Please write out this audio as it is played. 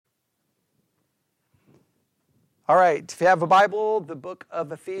All right, if you have a Bible, the book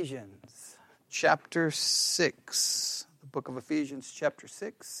of Ephesians, chapter 6. The book of Ephesians, chapter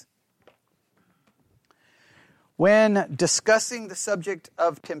 6. When discussing the subject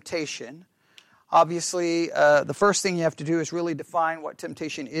of temptation, obviously the first thing you have to do is really define what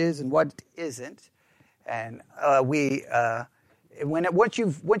temptation is and what it isn't. And once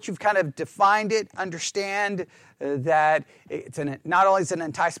you've kind of defined it, understand that not only is it an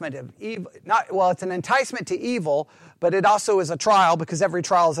enticement of evil, it's an enticement to evil, but it also is a trial, because every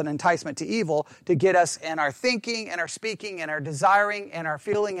trial is an enticement to evil, to get us in our thinking and our speaking and our desiring and our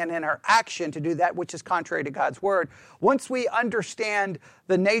feeling and in our action to do that which is contrary to God's word. Once we understand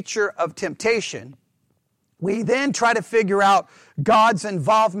the nature of temptation, we then try to figure out God's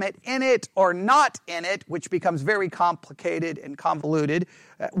involvement in it or not in it, which becomes very complicated and convoluted.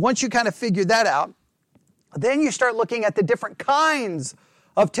 Once you kind of figure that out, then you start looking at the different kinds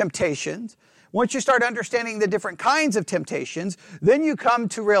of temptations. Once you start understanding the different kinds of temptations, then you come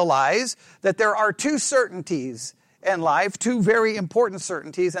to realize that there are two certainties in life, two very important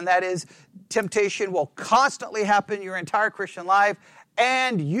certainties, and that is temptation will constantly happen your entire Christian life,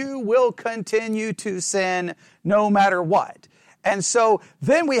 and you will continue to sin no matter what. And so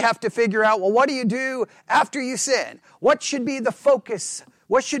then we have to figure out, well, what do you do after you sin? What should be the focus?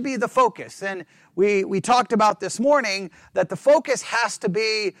 What should be the focus? And we talked about this morning that the focus has to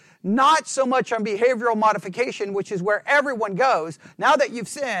be not so much on behavioral modification, which is where everyone goes. Now that you've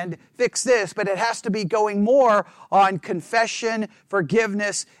sinned, fix this, but it has to be going more on confession,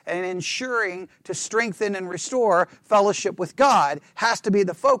 forgiveness, and ensuring to strengthen and restore fellowship with God has to be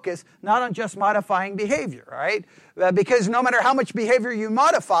the focus, not on just modifying behavior, right? Because no matter how much behavior you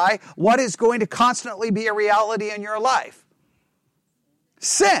modify, what is going to constantly be a reality in your life?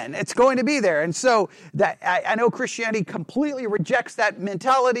 Sin. It's going to be there. And so that I know Christianity completely rejects that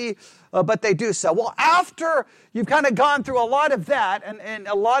mentality, but they do so. Well, after you've kind of gone through a lot of that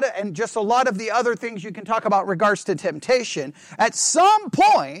and just a lot of the other things you can talk about regards to temptation, at some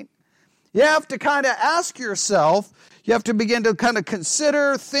point you have to kind of ask yourself, you have to begin to kind of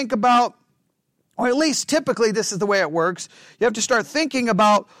consider, think about, or at least typically this is the way it works. You have to start thinking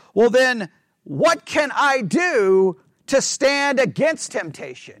about, well then, what can I do to stand against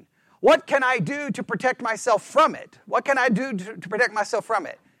temptation? What can I do to protect myself from it? What can I do to protect myself from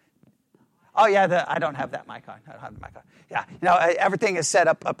it? Oh yeah, I don't have that mic on. I don't have the mic on. Yeah, everything is set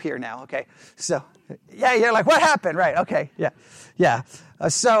up here now. Okay, so yeah, you're like, what happened? Right? Okay, yeah.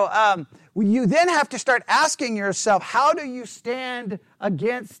 So you then have to start asking yourself, how do you stand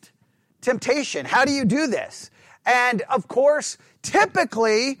against temptation? How do you do this? And of course,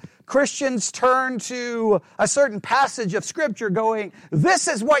 typically, Christians turn to a certain passage of Scripture going, this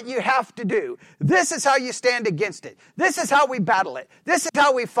is what you have to do. This is how you stand against it. This is how we battle it. This is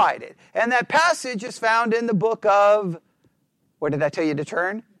how we fight it. And that passage is found in the book of, where did I tell you to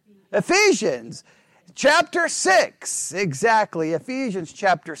turn? Ephesians, chapter 6. Exactly, Ephesians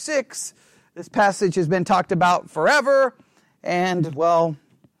chapter 6. This passage has been talked about forever. And, well,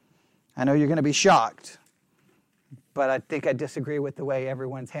 I know you're going to be shocked, but I think I disagree with the way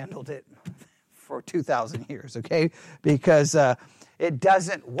everyone's handled it for 2,000 years, okay? Because it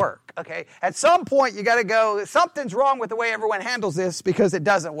doesn't work, okay? At some point, you got to go, something's wrong with the way everyone handles this because it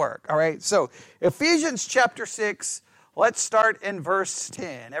doesn't work, all right? So Ephesians chapter 6, let's start in verse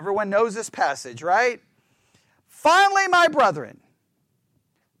 10. Everyone knows this passage, right? Finally, my brethren,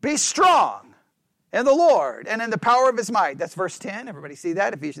 be strong in the Lord and in the power of his might. That's verse 10. Everybody see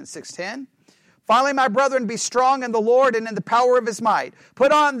that? Ephesians 6:10. Finally, my brethren, be strong in the Lord and in the power of his might.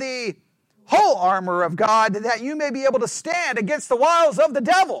 Put on the whole armor of God, that you may be able to stand against the wiles of the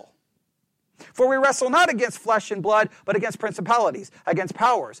devil. For we wrestle not against flesh and blood, but against principalities, against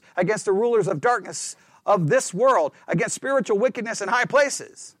powers, against the rulers of darkness of this world, against spiritual wickedness in high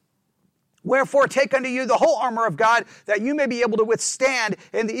places. Wherefore take unto you the whole armor of God, that you may be able to withstand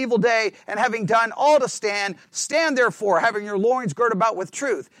in the evil day, and having done all to stand, stand therefore, having your loins girt about with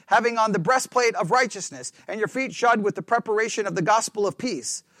truth, having on the breastplate of righteousness, and your feet shod with the preparation of the gospel of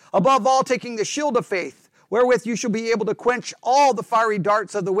peace. Above all, taking the shield of faith, wherewith you shall be able to quench all the fiery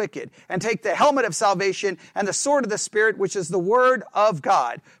darts of the wicked, and take the helmet of salvation and the sword of the Spirit, which is the word of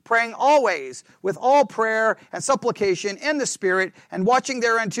God, praying always with all prayer and supplication in the Spirit, and watching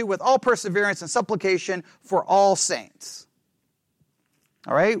thereunto with all perseverance and supplication for all saints.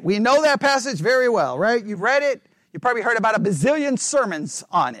 All right, we know that passage very well, right? You've read it. You probably heard about a bazillion sermons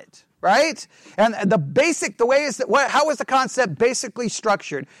on it. Right? And how is the concept basically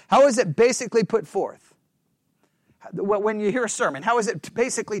structured? How is it basically put forth? When you hear a sermon, how is it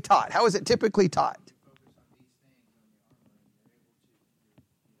basically taught? How is it typically taught?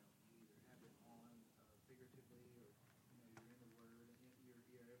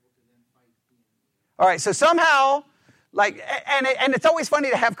 All right, so somehow, and it's always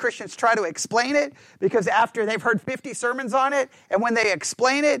funny to have Christians try to explain it, because after they've heard 50 sermons on it, and when they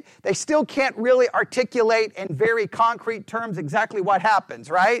explain it, they still can't really articulate in very concrete terms exactly what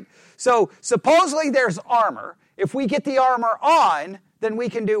happens, right? So supposedly there's armor. If we get the armor on, then we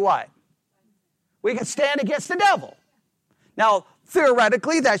can do what? We can stand against the devil. Now,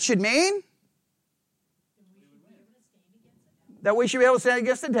 theoretically, that should mean that we should be able to stand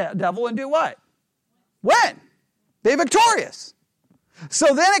against the devil and do what? Win. Be victorious.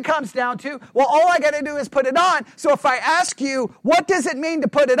 So then it comes down to, well, all I got to do is put it on. So if I ask you, what does it mean to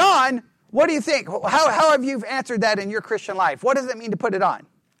put it on? What do you think? How have you answered that in your Christian life? What does it mean to put it on?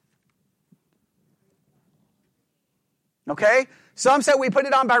 Okay? Some say we put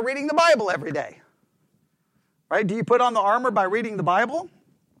it on by reading the Bible every day. Right? Do you put on the armor by reading the Bible?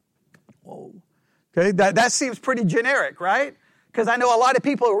 Whoa. Okay, that seems pretty generic, right? Because I know a lot of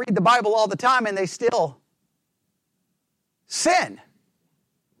people who read the Bible all the time and they still sin.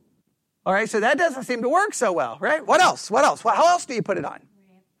 All right, so that doesn't seem to work so well, right? What else? What else? How else do you put it on?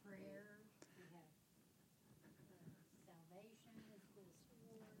 We have prayer. We have salvation is the sword.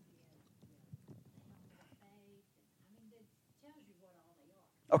 We have the helmet of faith. I mean, it tells you what all they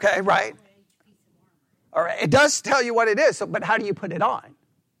are. Okay, right. What each piece of armor is. All right, it does tell you what it is, but how do you put it on?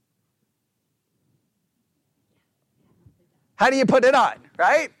 How do you put it on,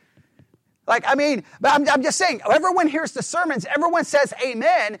 right? I'm just saying, everyone hears the sermons, everyone says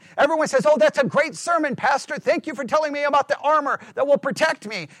amen, everyone says, oh, that's a great sermon, Pastor, thank you for telling me about the armor that will protect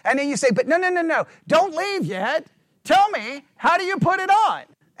me. And then you say, but no, don't leave yet. Tell me, how do you put it on?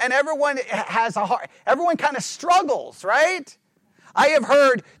 And everyone has a heart, everyone kind of struggles, right? I have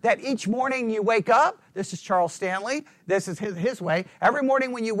heard that each morning you wake up, this is Charles Stanley, this is his way. Every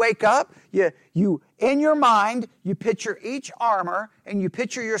morning when you wake up, you in your mind, you picture each armor and you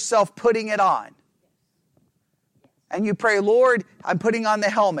picture yourself putting it on. And you pray, Lord, I'm putting on the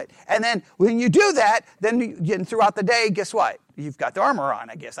helmet. And then when you do that, then throughout the day, guess what? You've got the armor on,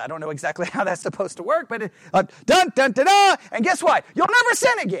 I guess. I don't know exactly how that's supposed to work, but dun, dun, dun, dun, and guess what? You'll never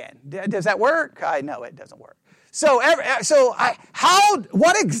sin again. Does that work? I know it doesn't work.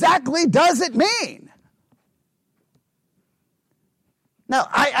 What exactly does it mean? Now,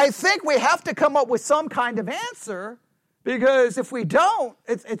 I think we have to come up with some kind of answer, because if we don't,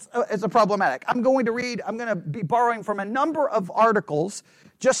 it's a problematic. I'm going to be borrowing from a number of articles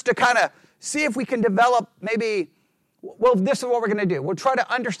just to kind of see if we can develop maybe, well, this is what we're going to do. We'll try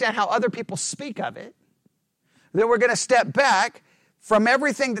to understand how other people speak of it. Then we're going to step back from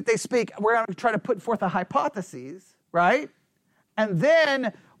everything that they speak. We're going to try to put forth a hypothesis, right? And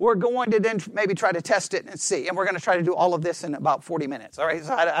then we're going to maybe try to test it and see. And we're going to try to do all of this in about 40 minutes, all right?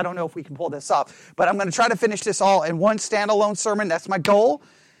 So I don't know if we can pull this off. But I'm going to try to finish this all in one standalone sermon. That's my goal.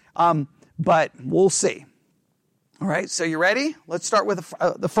 But we'll see. All right, so you ready? Let's start with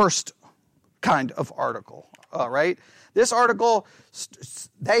the first kind of article, all right? This article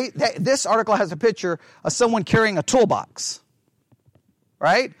has a picture of someone carrying a toolbox.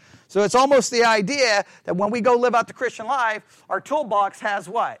 Right? So it's almost the idea that when we go live out the Christian life, our toolbox has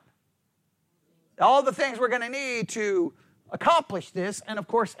what? All the things we're going to need to accomplish this. And of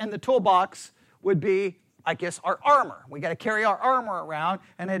course, in the toolbox would be, I guess, our armor. We got to carry our armor around.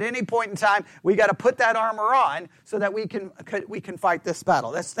 And at any point in time, we got to put that armor on so that we can fight this battle.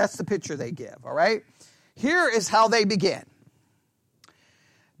 That's the picture they give. All right? Here is how they begin.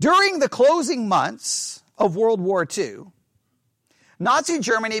 During the closing months of World War II, Nazi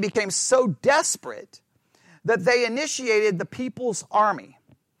Germany became so desperate that they initiated the People's Army.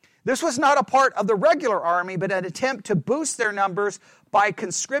 This was not a part of the regular army, but an attempt to boost their numbers by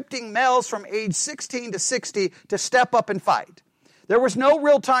conscripting males from age 16 to 60 to step up and fight. There was no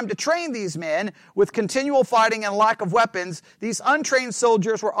real time to train these men. With continual fighting and lack of weapons, these untrained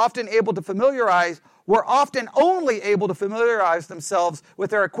soldiers were often only able to familiarize themselves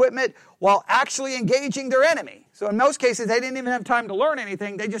with their equipment while actually engaging their enemy. So in most cases, they didn't even have time to learn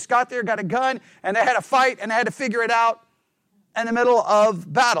anything. They just got there, got a gun, and they had to fight, and they had to figure it out in the middle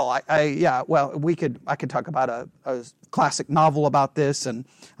of battle. I could talk about a classic novel about this and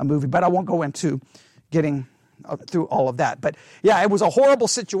a movie, but I won't go into getting through all of that. But yeah, it was a horrible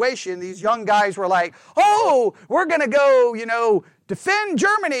situation. These young guys were like, oh, we're going to go, defend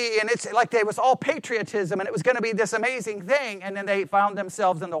Germany. And it's like it was all patriotism and it was going to be this amazing thing. And then they found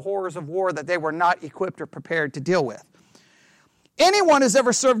themselves in the horrors of war that they were not equipped or prepared to deal with. Anyone who's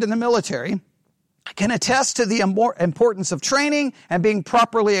ever served in the military can attest to the importance of training and being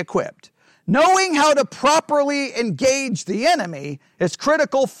properly equipped. Knowing how to properly engage the enemy is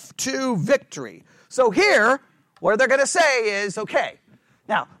critical to victory. So here, what they're going to say is, okay,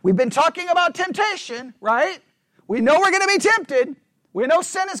 Now, we've been talking about temptation, right? We know we're going to be tempted. We know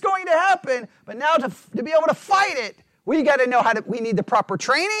sin is going to happen. But now to be able to fight it, we got to know we need the proper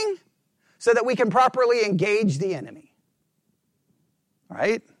training so that we can properly engage the enemy.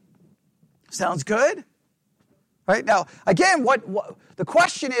 Right? Sounds good? Right? Now, again, what the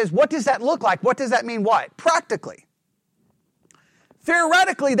question is, what does that look like? What does that mean what? Practically.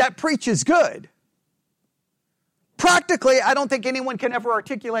 Theoretically, that preaches good. Practically, I don't think anyone can ever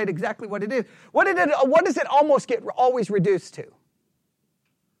articulate exactly what it is. What does it almost get always reduced to?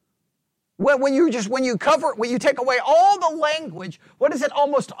 When you take away all the language, what does it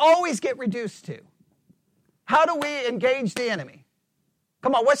almost always get reduced to? How do we engage the enemy?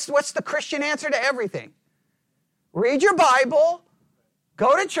 Come on, what's the Christian answer to everything? Read your Bible,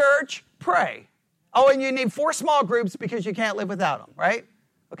 go to church, pray. Oh, and you need 4 small groups because you can't live without them, right?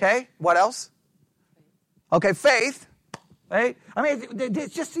 Okay, what else? Okay, faith, right? I mean,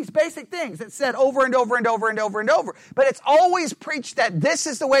 it's just these basic things that's said over and over and over and over and over. But it's always preached that this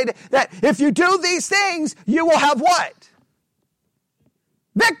is the way that if you do these things, you will have what?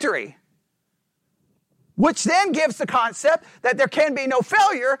 Victory. Which then gives the concept that there can be no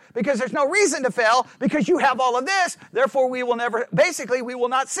failure because there's no reason to fail because you have all of this. Therefore, we will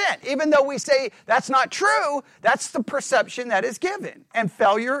not sin. Even though we say that's not true, that's the perception that is given. And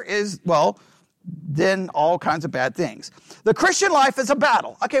failure is, then all kinds of bad things. The Christian life is a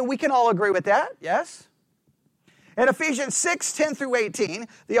battle. Okay, we can all agree with that, yes? In Ephesians 6:10-18,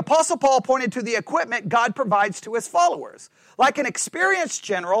 the Apostle Paul pointed to the equipment God provides to his followers. Like an experienced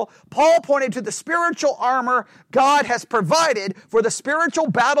general, Paul pointed to the spiritual armor God has provided for the spiritual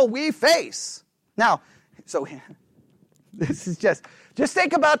battle we face. Now, so this is just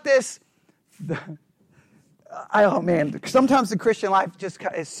think about this. Oh man, sometimes the Christian life just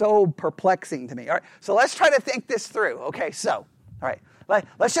is so perplexing to me. All right, so let's try to think this through. Okay, so, all right,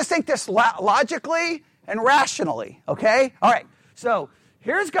 let's just think this logically and rationally, okay? All right, so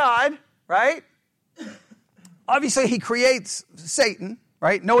here's God, right? Obviously, he creates Satan,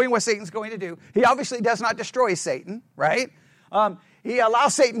 right? Knowing what Satan's going to do. He obviously does not destroy Satan, right? He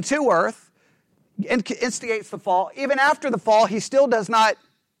allows Satan to earth, instigates the fall. Even after the fall, he still does not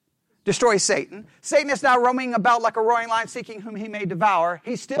destroy Satan. Satan is now roaming about like a roaring lion seeking whom he may devour.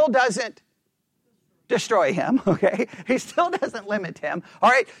 He still doesn't destroy him, okay? He still doesn't limit him, all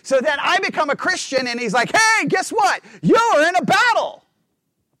right? So then I become a Christian and he's like, hey, guess what? You're in a battle.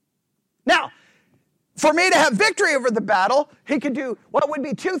 Now, for me to have victory over the battle, he could do what would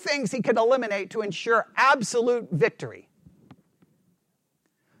be 2 things he could eliminate to ensure absolute victory.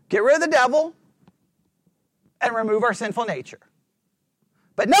 Get rid of the devil and remove our sinful nature.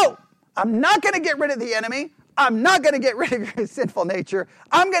 But no, I'm not going to get rid of the enemy. I'm not going to get rid of your sinful nature.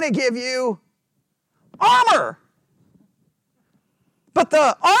 I'm going to give you armor. But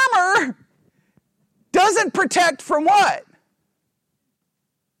the armor doesn't protect from what?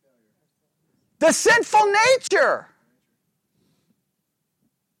 The sinful nature.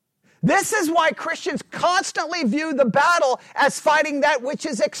 This is why Christians constantly view the battle as fighting that which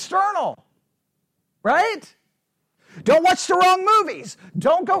is external. Right? Don't watch the wrong movies.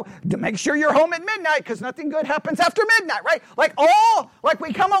 Don't go. Make ssure you're home at midnight because nothing good happens after midnight, right? Like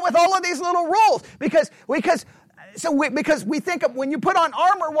we come up with all of these little rules because we think of when you put on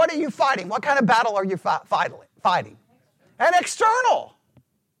armor, what are you fighting? What kind of battle are you fighting? An external.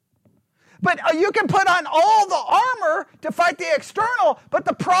 But you can put on all the armor to fight the external, but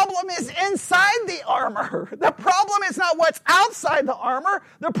the problem is inside the armor. The problem is not what's outside the armor.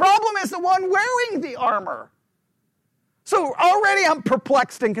 The problem is the one wearing the armor. So already I'm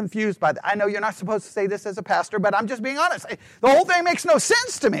perplexed and confused by that. I know you're not supposed to say this as a pastor, but I'm just being honest. The whole thing makes no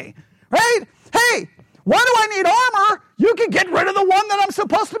sense to me, right? Hey, why do I need armor? You can get rid of the one that I'm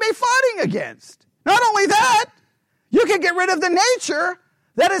supposed to be fighting against. Not only that, you can get rid of the nature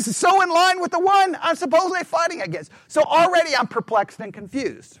that is so in line with the one I'm supposedly fighting against. So already I'm perplexed and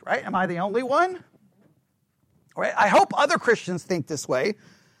confused, right? Am I the only one? Right? I hope other Christians think this way.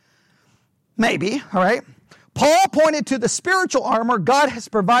 Maybe, all right? Paul pointed to the spiritual armor God has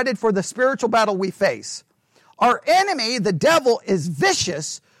provided for the spiritual battle we face. Our enemy, the devil, is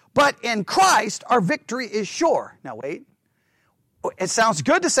vicious, but in Christ our victory is sure. Now wait. It sounds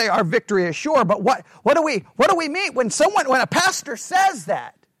good to say our victory is sure, but what do we mean when a pastor says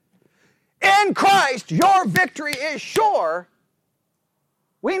that? In Christ your victory is sure.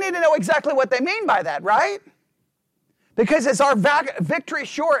 We need to know exactly what they mean by that, right? Because is our victory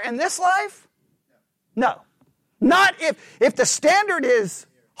sure in this life? No. Not if the standard is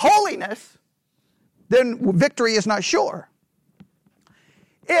holiness, then victory is not sure.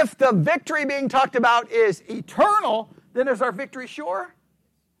 If the victory being talked about is eternal, then is our victory sure?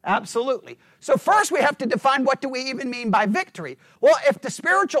 Absolutely. So first we have to define what do we even mean by victory. Well, if the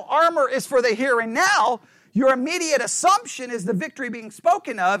spiritual armor is for the here and now, your immediate assumption is the victory being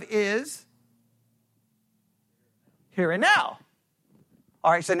spoken of is here and now.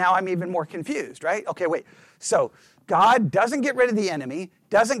 All right, so now I'm even more confused, right? Okay, wait. So God doesn't get rid of the enemy,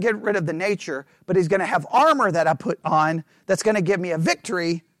 doesn't get rid of the nature, but he's going to have armor that I put on that's going to give me a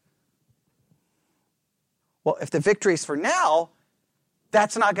victory. Well, if the victory is for now,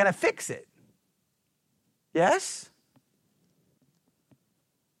 that's not going to fix it. Yes?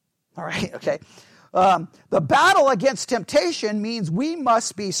 All right, okay. The battle against temptation means we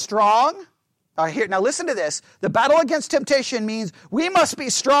must be strong. All right, here, now listen to this. The battle against temptation means we must be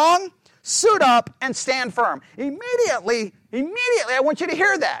strong, suit up, and stand firm. Immediately, I want you to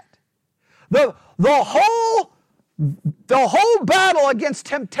hear that. The whole battle against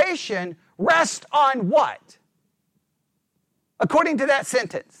temptation rests on what? According to that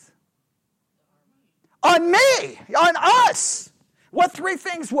sentence. On me, on us. What three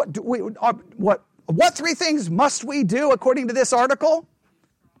things must we do according to this article?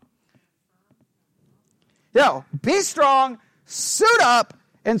 Be strong, suit up,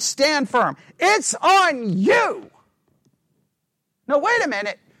 and stand firm. It's on you. Now, wait a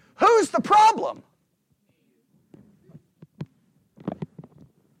minute. Who's the problem?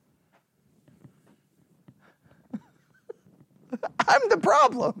 I'm the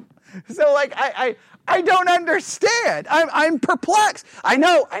problem. So, I don't understand. I'm perplexed. I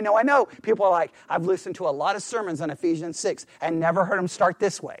know. People are like, I've listened to a lot of sermons on Ephesians 6 and never heard them start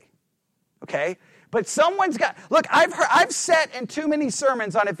this way. Okay? But someone's got, look, I've sat in too many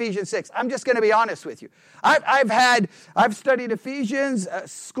sermons on Ephesians 6. I'm just going to be honest with you. I've studied Ephesians,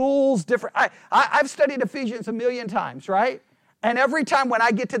 schools, different, I've studied Ephesians a million times, right? And every time when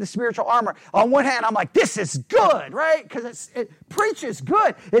I get to the spiritual armor, on one hand, I'm like, this is good, right? Because it preaches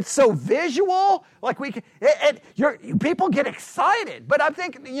good. It's so visual. Like people get excited. But I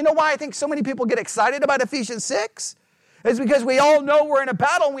think, you know why I think so many people get excited about Ephesians 6? It's because we all know we're in a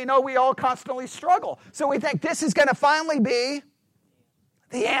battle and we know we all constantly struggle. So we think this is going to finally be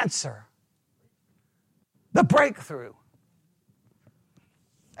the answer, the breakthrough.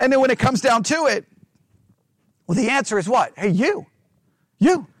 And then when it comes down to it, well, the answer is what? Hey, you,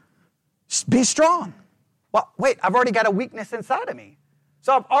 be strong. Well, wait, I've already got a weakness inside of me.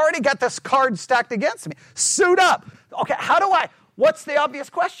 So I've already got this card stacked against me. Suit up. Okay, what's the obvious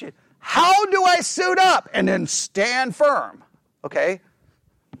question? How do I suit up and then stand firm? Okay.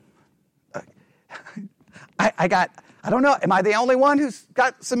 I don't know. Am I the only one who's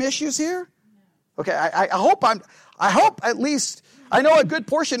got some issues here? Okay. I hope at least, I know a good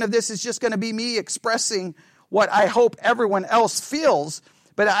portion of this is just going to be me expressing what I hope everyone else feels,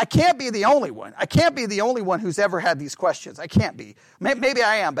 but I can't be the only one. I can't be the only one who's ever had these questions. I can't be. Maybe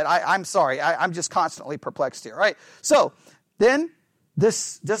I am, but I'm sorry. I'm just constantly perplexed here. All right. So then,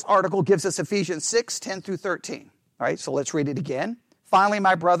 This article gives us Ephesians 6, 10 through 13. All right, so let's read it again. Finally,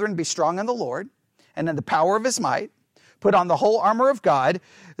 my brethren, be strong in the Lord and in the power of his might. Put on the whole armor of God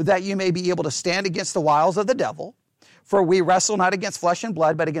that you may be able to stand against the wiles of the devil. For we wrestle not against flesh and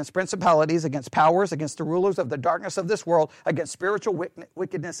blood, but against principalities, against powers, against the rulers of the darkness of this world, against spiritual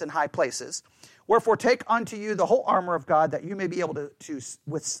wickedness in high places. Wherefore take unto you the whole armor of God that you may be able to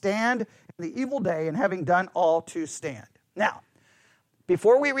withstand in the evil day, and having done all to stand. Now,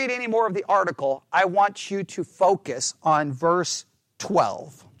 before we read any more of the article, I want you to focus on verse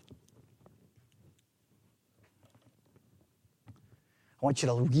 12. I want you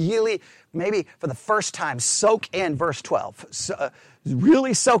to really, maybe for the first time, soak in verse 12.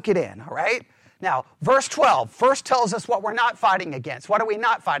 Really soak it in, all right? Now, verse 12 first tells us what we're not fighting against. What are we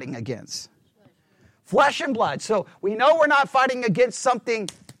not fighting against? Flesh and blood. So we know we're not fighting against something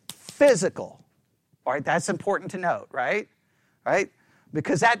physical. All right, that's important to note, right? Right?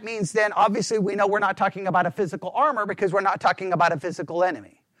 Because that means then, obviously, we know we're not talking about a physical armor because we're not talking about a physical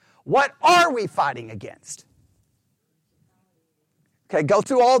enemy. What are we fighting against? Okay, go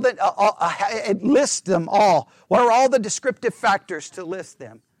through all list them all. What are all the descriptive factors to list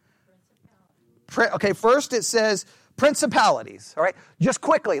them? Okay, first it says principalities. All right, just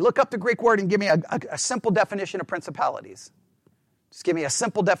quickly, look up the Greek word and give me a simple definition of principalities. Just give me a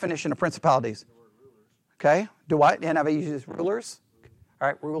simple definition of principalities. Okay, do what? NIV uses rulers. All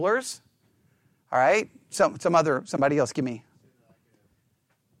right, rulers. All right, somebody else, give me.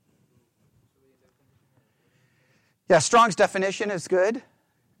 Yeah, Strong's definition is good.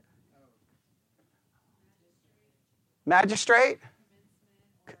 Magistrate.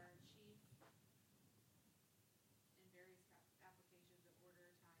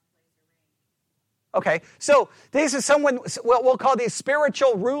 Okay, so these are someone, what we'll call these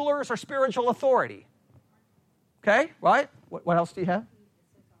spiritual rulers or spiritual authority. Okay, right? What else do you have?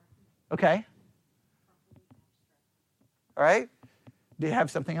 Okay. All right. Do you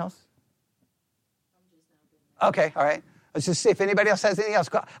have something else? Okay, all right. Let's just see if anybody else has anything else.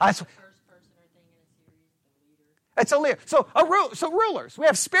 It's a leader. So rulers. We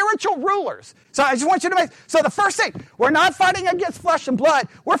have spiritual rulers. So I just want you to make, so the first thing, we're not fighting against flesh and blood.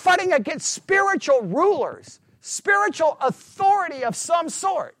 We're fighting against spiritual rulers, spiritual authority of some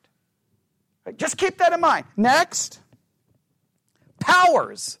sort. Right, just keep that in mind. Next,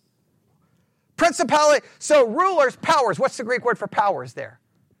 powers. Principality. So rulers, powers. What's the Greek word for powers there?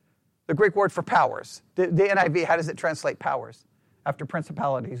 The Greek word for powers. The NIV, how does it translate powers after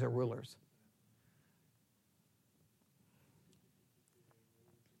principalities or rulers?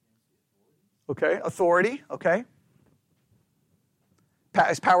 Okay, authority, okay.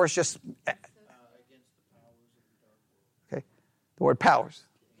 Is powers just... Okay, the word powers.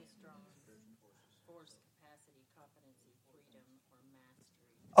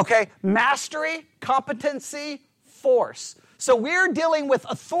 Okay, mastery, competency, force. So we're dealing with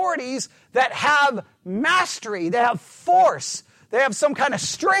authorities that have mastery, they have force, they have some kind of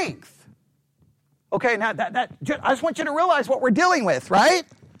strength. Okay, now I just want you to realize what we're dealing with, right?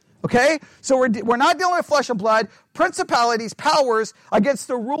 Okay, so we're not dealing with flesh and blood, principalities, powers, against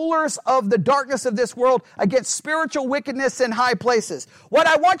the rulers of the darkness of this world, against spiritual wickedness in high places. What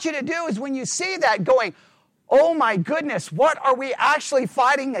I want you to do is when you see that going, oh my goodness, what are we actually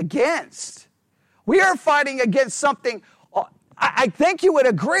fighting against? We are fighting against something, I think you would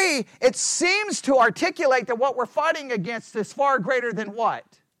agree, it seems to articulate that what we're fighting against is far greater than what?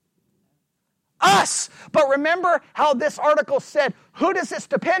 Us. But remember how this article said, who does this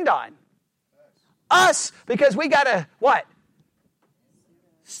depend on? Us. Because we got to, what?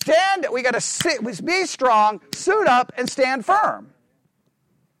 Stand, we got to be strong, suit up, and stand firm.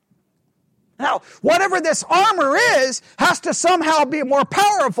 Now, whatever this armor is, has to somehow be more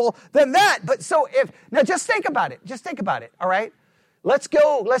powerful than that. But so now just think about it. Just think about it, all right? Let's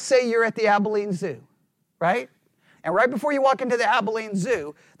say you're at the Abilene Zoo, right? And right before you walk into the Abilene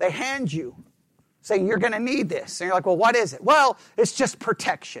Zoo, they hand you, saying you're going to need this. And you're like, well, what is it? Well, it's just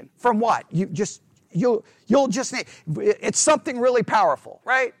protection. From what? You'll just need, it's something really powerful,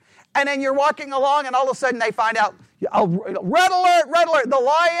 right? And then you're walking along and all of a sudden they find out, oh, red alert, the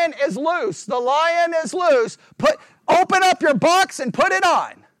lion is loose. The lion is loose. Open up your box and put it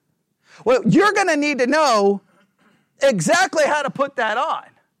on. Well, you're going to need to know exactly how to put that on.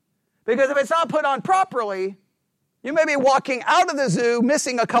 Because if it's not put on properly, you may be walking out of the zoo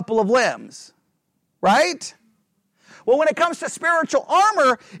missing a couple of limbs. Right? Well, when it comes to spiritual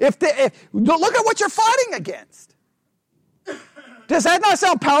armor, look at what you're fighting against. Does that not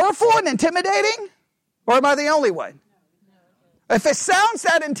sound powerful and intimidating? Or am I the only one? If it sounds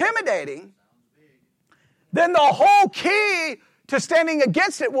that intimidating, then the whole key to standing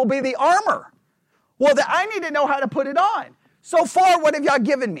against it will be the armor. Well, I need to know how to put it on. So far, what have y'all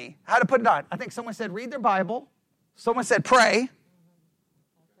given me? How to put it on? I think someone said read their Bible. Someone said pray.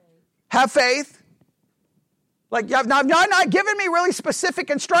 Have faith. Like, y'all not giving me really specific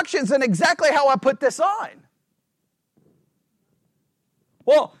instructions on exactly how I put this on.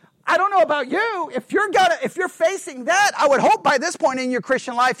 Well, I don't know about you. If you're facing that, I would hope by this point in your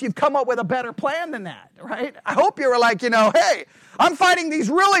Christian life you've come up with a better plan than that, right? I hope you were like, hey, I'm fighting these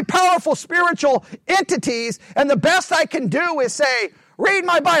really powerful spiritual entities, and the best I can do is say, read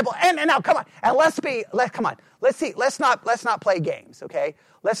my Bible. And now, come on, and let's not play games, okay?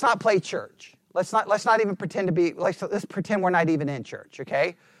 Let's not play church. Let's not even pretend to be, let's pretend we're not even in church,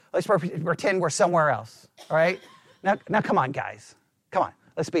 okay? Let's pretend we're somewhere else, all right? Now come on, guys. Come on,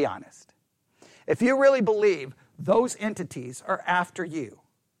 let's be honest. If you really believe those entities are after you,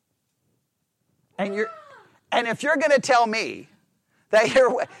 and if you're going to tell me that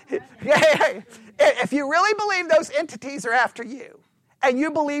if you really believe those entities are after you, and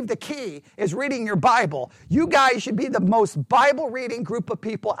you believe the key is reading your Bible, you guys should be the most Bible-reading group of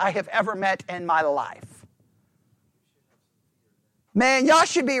people I have ever met in my life. Man, y'all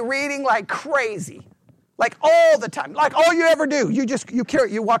should be reading like crazy. Like all the time. Like all you ever do.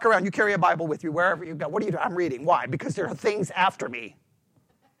 You walk around, you carry a Bible with you wherever you go. What do you do? I'm reading. Why? Because there are things after me.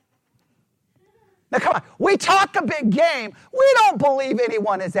 Now come on. We talk a big game. We don't believe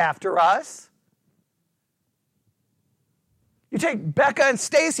anyone is after us. You take Becca and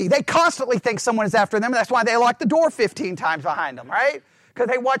Stacy. They constantly think someone is after them. And that's why they lock the door 15 times behind them, right? Because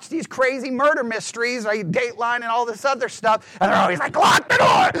they watch these crazy murder mysteries, or Dateline and all this other stuff. And they're always like, lock the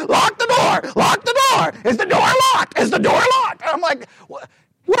door, lock the door, lock the door. Is the door locked? Is the door locked? And I'm like, we're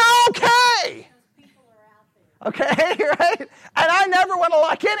okay. People Okay, right? And I never want to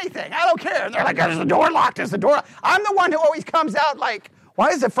lock anything. I don't care. And they're like, is the door locked? Is the door locked? I'm the one who always comes out like, why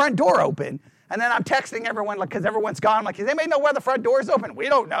is the front door open? And then I'm texting everyone because everyone's gone. I'm like, does anybody know where the front door is open? We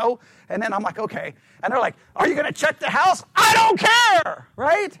don't know. And then I'm like, okay. And they're like, are you going to check the house? I don't care,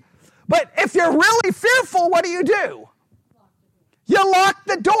 right? But if you're really fearful, what do? You lock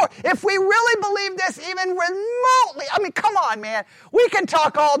the door. If we really believe this even remotely, I mean, come on, man. We can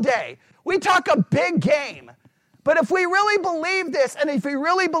talk all day. We talk a big game. But if we really believe this, and if we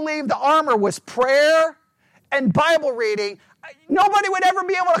really believe the armor was prayer and Bible reading, nobody would ever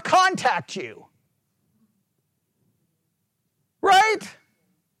be able to contact you. Right?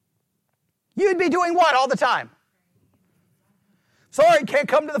 You'd be doing what all the time? Sorry, can't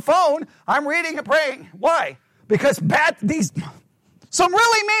come to the phone. I'm reading and praying. Why? Because some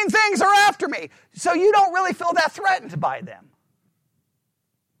really mean things are after me. So you don't really feel that threatened by them.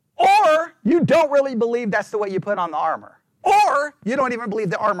 Or you don't really believe that's the way you put on the armor. Or you don't even believe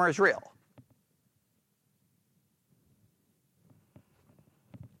the armor is real.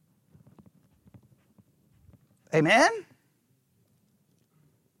 Amen?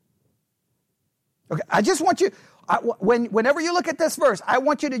 Okay, I just want you, whenever you look at this verse, I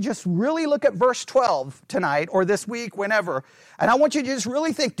want you to just really look at verse 12 tonight or this week, whenever. And I want you to just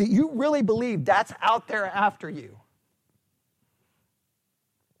really think, do you really believe that's out there after you?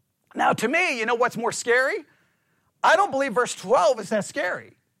 Now, to me, you know what's more scary? I don't believe verse 12 is that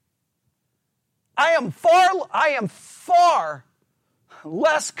scary. I am far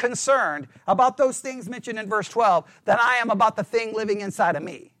less concerned about those things mentioned in verse 12 than I am about the thing living inside of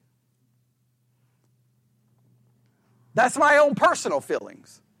me. That's my own personal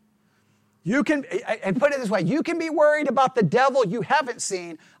feelings. You can, and put it this way, you can be worried about the devil you haven't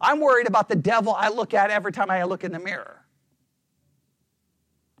seen. I'm worried about the devil I look at every time I look in the mirror.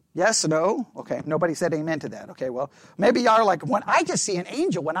 Yes, no? Okay, nobody said amen to that. Okay, well, maybe y'all are like, when I just see an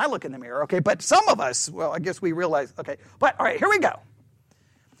angel when I look in the mirror. Okay, but some of us, well, I guess we realize, okay. But, all right, here we go.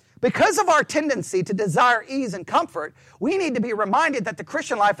 Because of our tendency to desire ease and comfort, we need to be reminded that the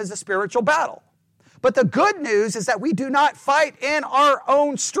Christian life is a spiritual battle. But the good news is that we do not fight in our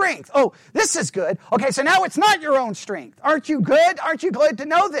own strength. Oh, this is good. Okay, so now it's not your own strength. Aren't you good? Aren't you glad to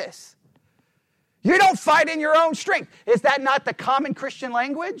know this? You don't fight in your own strength. Is that not the common Christian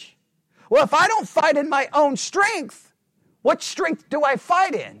language? Well, if I don't fight in my own strength, what strength do I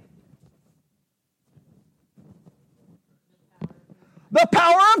fight in? The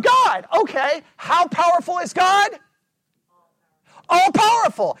power of God. Okay, how powerful is God? All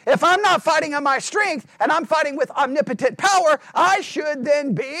powerful. If I'm not fighting in my strength and I'm fighting with omnipotent power, I should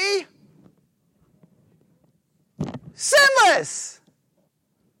then be sinless.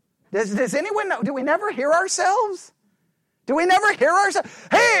 Does anyone know? Do we never hear ourselves? Do we never hear ourselves?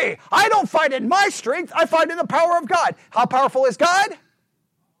 Hey, I don't fight in my strength. I fight in the power of God. How powerful is God?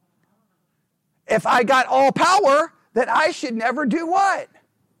 If I got all power, then I should never do what?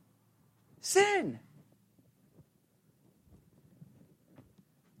 Sin.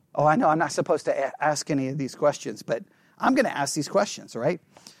 Oh, I know I'm not supposed to ask any of these questions, but I'm going to ask these questions, all right?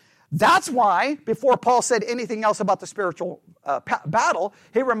 That's why, before Paul said anything else about the spiritual battle,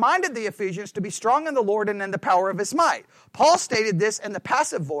 he reminded the Ephesians to be strong in the Lord and in the power of his might. Paul stated this in the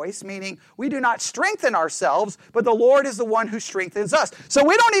passive voice, meaning we do not strengthen ourselves, but the Lord is the one who strengthens us. So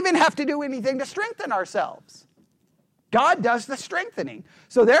we don't even have to do anything to strengthen ourselves. God does the strengthening.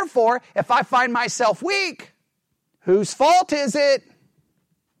 So therefore, if I find myself weak, whose fault is it?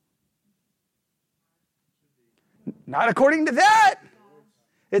 Not according to that.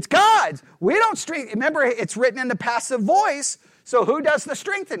 It's God's. We don't strengthen. Remember, it's written in the passive voice. So who does the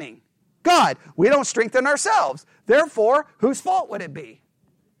strengthening? God. We don't strengthen ourselves. Therefore, whose fault would it be?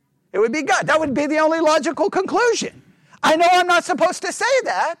 It would be God. That would be the only logical conclusion. I know I'm not supposed to say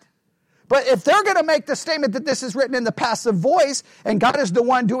that. But if they're going to make the statement that this is written in the passive voice and God is the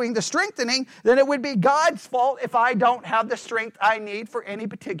one doing the strengthening, then it would be God's fault if I don't have the strength I need for any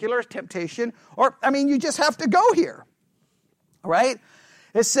particular temptation. You just have to go here. All right?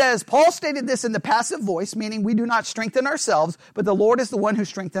 It says, Paul stated this in the passive voice, meaning we do not strengthen ourselves, but the Lord is the one who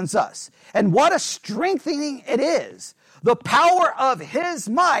strengthens us. And what a strengthening it is. The power of his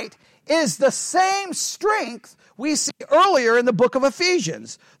might is the same strength we see earlier in the book of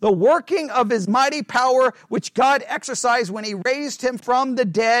Ephesians. The working of his mighty power, which God exercised when he raised him from the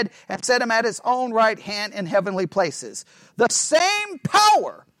dead and set him at his own right hand in heavenly places. The same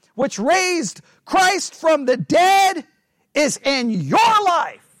power which raised Christ from the dead is in your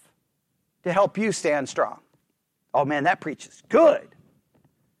life to help you stand strong. Oh man, that preaches good.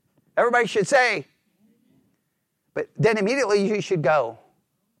 Everybody should say, but then immediately you should go,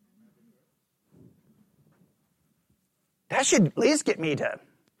 That should at least get me to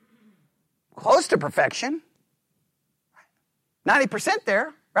close to perfection. 90%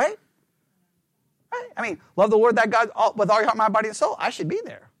 there, right? Right? I mean, love the Lord that God with all your heart, mind, body, and soul. I should be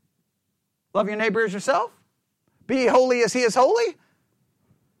there. Love your neighbor as yourself. Be holy as he is holy.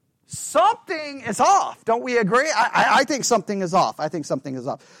 Something is off. Don't we agree? I think something is off. I think something is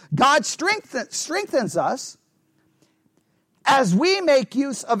off. God strengthens us as we make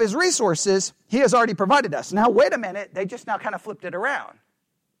use of his resources he has already provided us. Now, wait a minute. They just now kind of flipped it around.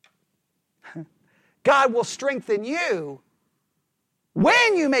 God will strengthen you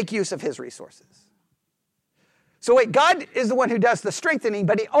when you make use of his resources. So wait, God is the one who does the strengthening,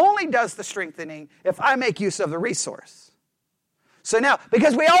 but he only does the strengthening if I make use of the resource. So now,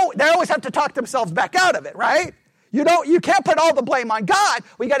 because they always have to talk themselves back out of it, right? You can't put all the blame on God.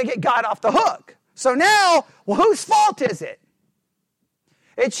 We got to get God off the hook. So now, well, whose fault is it?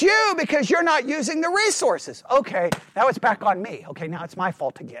 It's you because you're not using the resources. Okay, now it's back on me. Okay, now it's my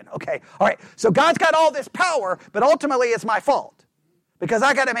fault again. Okay, all right. So God's got all this power, but ultimately it's my fault because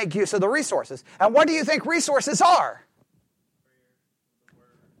I got to make use of the resources. And what do you think resources are?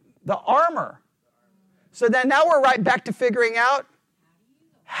 The armor. So then now we're right back to figuring out,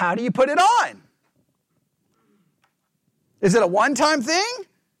 how do you put it on? Is it a one-time thing?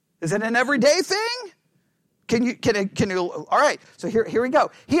 Is it an everyday thing? Can you, all right, so here we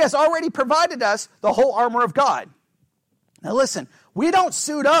go. He has already provided us the whole armor of God. Now listen, we don't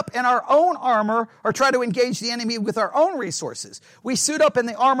suit up in our own armor or try to engage the enemy with our own resources. We suit up in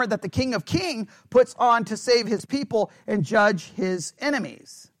the armor that the King of Kings puts on to save his people and judge his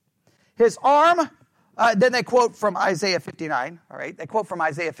enemies. His arm, then they quote from Isaiah 59, all right? They quote from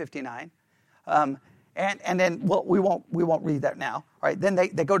Isaiah 59. And then we won't read that now. All right, then they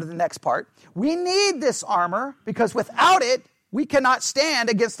go to the next part. We need this armor because without it, we cannot stand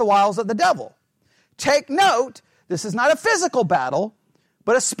against the wiles of the devil. Take note, this is not a physical battle,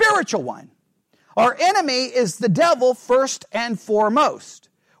 but a spiritual one. Our enemy is the devil first and foremost.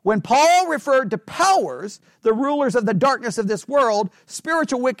 When Paul referred to powers, the rulers of the darkness of this world,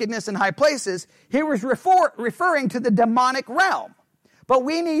 spiritual wickedness in high places, he was referring to the demonic realm. But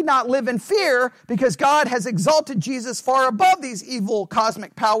we need not live in fear because God has exalted Jesus far above these evil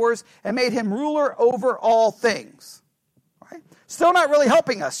cosmic powers and made him ruler over all things. All right? Still not really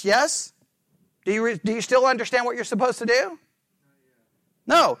helping us, yes? Do you still understand what you're supposed to do?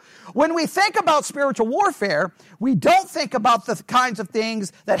 No. When we think about spiritual warfare, we don't think about the kinds of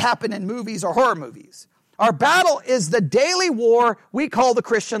things that happen in movies or horror movies. Our battle is the daily war we call the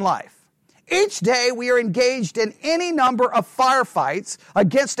Christian life. Each day we are engaged in any number of firefights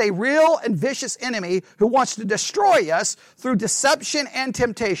against a real and vicious enemy who wants to destroy us through deception and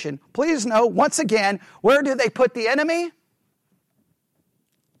temptation. Please know, once again, where do they put the enemy?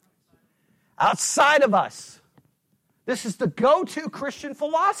 Outside of us. This is the go-to Christian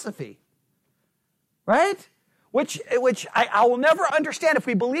philosophy, right? Which I will never understand. If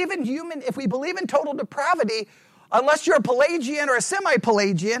we believe in total depravity, unless you're a Pelagian or a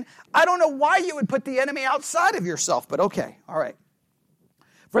semi-Pelagian, I don't know why you would put the enemy outside of yourself, but okay, all right.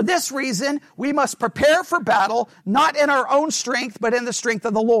 For this reason, we must prepare for battle, not in our own strength, but in the strength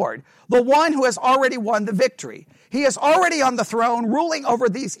of the Lord, the one who has already won the victory. He is already on the throne, ruling over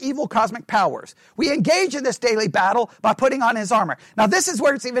these evil cosmic powers. We engage in this daily battle by putting on his armor. Now, this is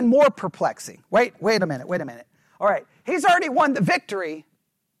where it's even more perplexing. Wait a minute. All right, he's already won the victory,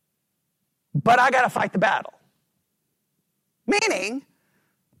 but I got to fight the battle. Meaning,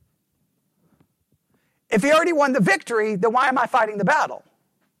 if he already won the victory, then why am I fighting the battle?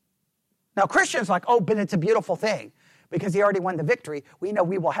 Now, Christians are like, oh, but it's a beautiful thing. Because he already won the victory, we know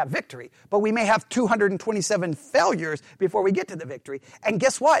we will have victory. But we may have 227 failures before we get to the victory. And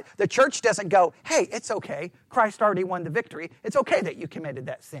guess what? The church doesn't go, hey, it's okay. Christ already won the victory. It's okay that you committed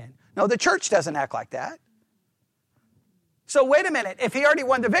that sin. No, the church doesn't act like that. So wait a minute. If he already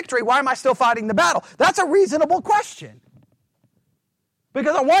won the victory, why am I still fighting the battle? That's a reasonable question.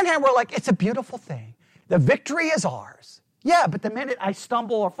 Because on one hand, we're like, it's a beautiful thing. The victory is ours. Yeah, but the minute I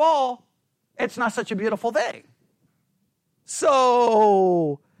stumble or fall, it's not such a beautiful thing.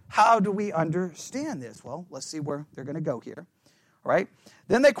 So how do we understand this? Well, let's see where they're going to go here. All right.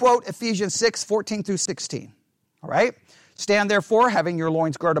 Then they quote Ephesians 6:14 through 16. All right. Stand therefore, having your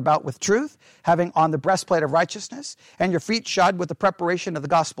loins girded about with truth, having on the breastplate of righteousness, and your feet shod with the preparation of the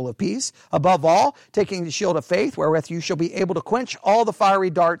gospel of peace. Above all, taking the shield of faith, wherewith you shall be able to quench all the fiery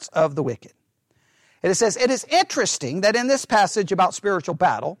darts of the wicked. And it says, it is interesting that in this passage about spiritual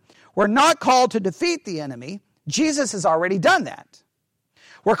battle, we're not called to defeat the enemy. Jesus has already done that.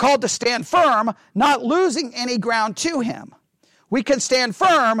 We're called to stand firm, not losing any ground to him. we can stand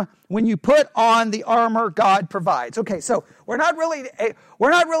firm when you put on the armor God provides. Okay, so we're not really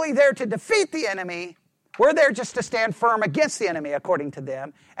there to defeat the enemy. We're there just to stand firm against the enemy, according to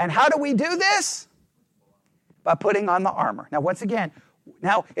them. And how do we do this? By putting on the armor. Now, once again,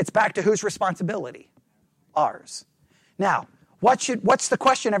 now it's back to whose responsibility? Ours. Now, what's the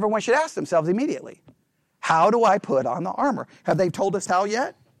question everyone should ask themselves immediately? How do I put on the armor? Have they told us how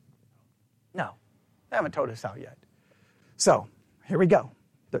yet? No, they haven't told us how yet. So, here we go.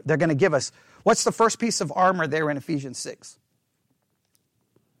 They're going to give us, what's the first piece of armor there in Ephesians 6?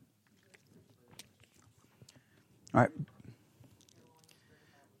 All right.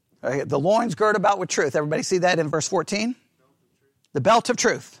 Okay, the loins girt about with truth. Everybody see that in verse 14? The belt of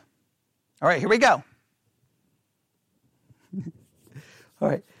truth. All right, here we go. All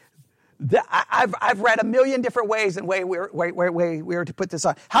right. I've read a million different ways and way we are to put this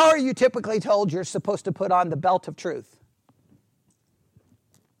on. How are you typically told you're supposed to put on the belt of truth?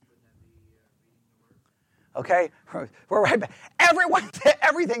 Okay, we're right back.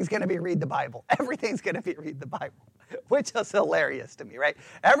 Everything's going to be read the Bible. Everything's going to be read the Bible, which is hilarious to me, right?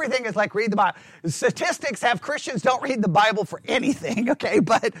 Everything is like read the Bible. Statistics have Christians don't read the Bible for anything, okay?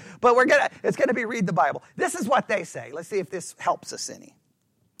 But it's going to be read the Bible. This is what they say. Let's see if this helps us any.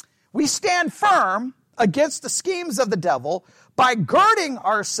 We stand firm against the schemes of the devil by girding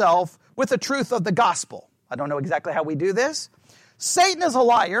ourselves with the truth of the gospel. I don't know exactly how we do this. Satan is a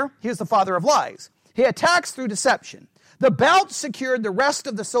liar. He is the father of lies. He attacks through deception. The belt secured the rest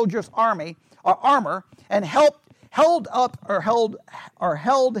of the soldier's armor and held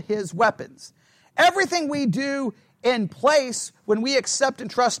his weapons. Everything we do in place when we accept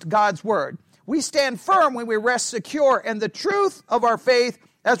and trust God's word. We stand firm when we rest secure in the truth of our faith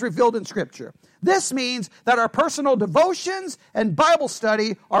as revealed in Scripture. This means that our personal devotions and Bible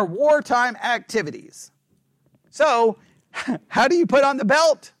study are wartime activities. So, how do you put on the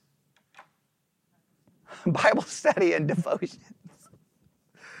belt? Bible study and devotions.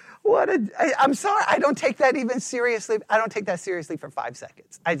 I'm sorry, I don't take that even seriously. I don't take that seriously for 5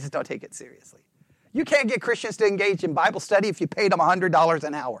 seconds. I just don't take it seriously. You can't get Christians to engage in Bible study if you paid them $100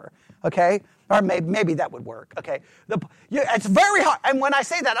 an hour, okay? Or maybe that would work, okay? It's very hard. And when I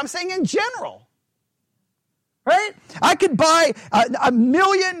say that, I'm saying in general, right? I could buy a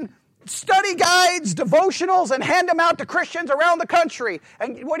million study guides, devotionals, and hand them out to Christians around the country.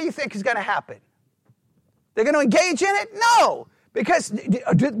 And what do you think is going to happen? They're going to engage in it? No. Because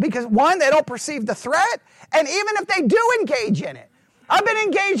one, they don't perceive the threat. And even if they do engage in it, I've been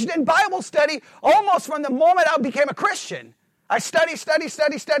engaged in Bible study almost from the moment I became a Christian. I study. Guess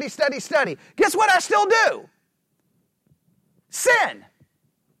what I still do? Sin.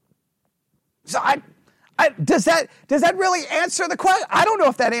 So does that really answer the question? I don't know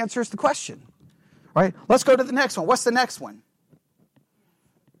if that answers the question. All right, let's go to the next one. What's the next one?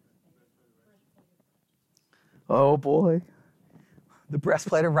 Oh boy. The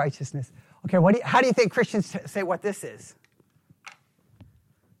breastplate of righteousness. Okay, how do you think Christians say what this is?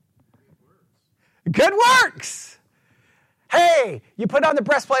 Good works. Hey, you put on the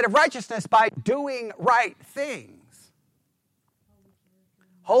breastplate of righteousness by doing right things.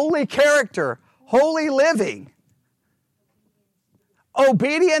 Holy character, holy living.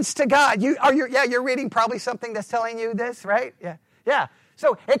 Obedience to God. You're reading probably something that's telling you this, right? Yeah.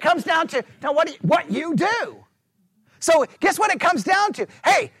 So it comes down to now what you do. So guess what it comes down to?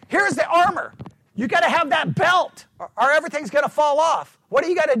 Hey, here's the armor. You got to have that belt or everything's going to fall off. What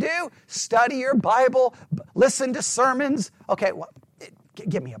do you got to do? Study your Bible, listen to sermons. Okay, well,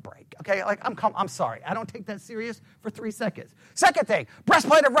 give me a break. Okay, I'm sorry. I don't take that serious for 3 seconds. Second thing,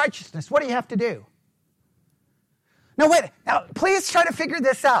 breastplate of righteousness. What do you have to do? No, wait. Now, please try to figure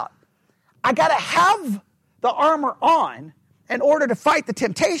this out. I got to have the armor on in order to fight the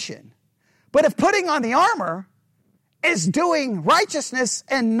temptation. But if putting on the armor is doing righteousness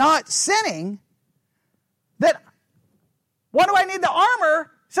and not sinning, then why do I need the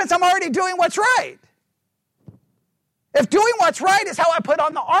armor since I'm already doing what's right? If doing what's right is how I put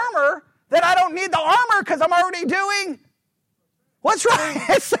on the armor, then I don't need the armor because I'm already doing what's right.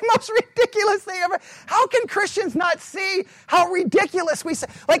 It's the most ridiculous thing ever. How can Christians not see how ridiculous we say?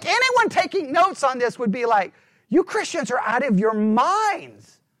 Like anyone taking notes on this would be like, you Christians are out of your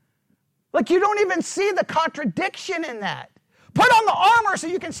minds. Like you don't even see the contradiction in that. Put on the armor so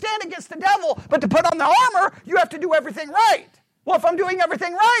you can stand against the devil, but to put on the armor, you have to do everything right. Well, if I'm doing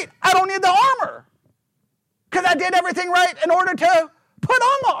everything right, I don't need the armor. Because I did everything right in order to put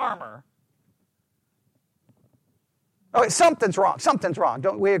on the armor. Oh, something's wrong. Something's wrong.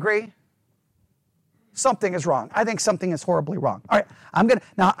 Don't we agree? Something is wrong. I think something is horribly wrong. All right,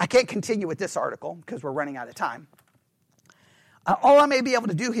 now I can't continue with this article because we're running out of time. All I may be able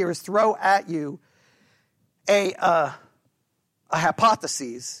to do here is throw at you a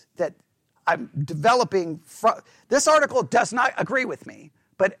hypothesis that I'm developing. This article does not agree with me,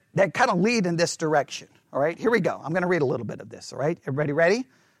 but they kind of lead in this direction. All right, here we go. I'm going to read a little bit of this. All right, everybody ready?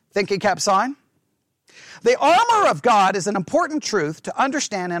 Thinking caps on. The armor of God is an important truth to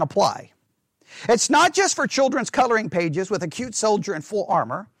understand and apply. It's not just for children's coloring pages with a cute soldier in full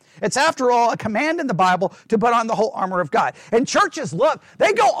armor. It's, after all, a command in the Bible to put on the whole armor of God. And churches, look,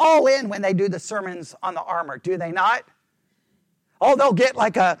 they go all in when they do the sermons on the armor, do they not? Oh, they'll get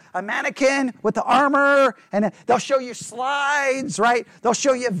like a mannequin with the armor, and they'll show you slides, right? They'll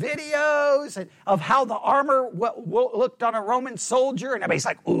show you videos of how the armor looked on a Roman soldier, and everybody's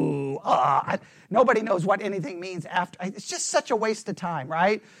like, ooh, nobody knows what anything means after. It's just such a waste of time,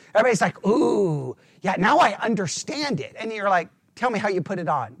 right? Everybody's like, ooh, yeah, now I understand it. And you're like, tell me how you put it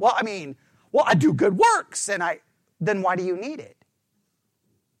on. Well, I do good works, and then why do you need it?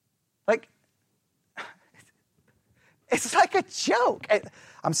 Like, it's like a joke.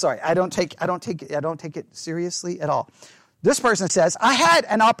 I'm sorry. I don't take it seriously at all. This person says, I had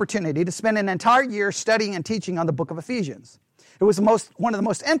an opportunity to spend an entire year studying and teaching on the book of Ephesians. It was one of the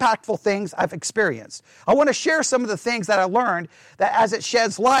most impactful things I've experienced. I want to share some of the things that I learned that as it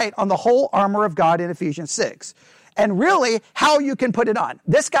sheds light on the whole armor of God in Ephesians 6. And really, how you can put it on.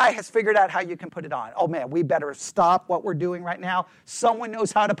 This guy has figured out how you can put it on. Oh man, we better stop what we're doing right now. Someone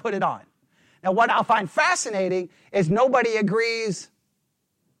knows how to put it on. Now, what I'll find fascinating is nobody agrees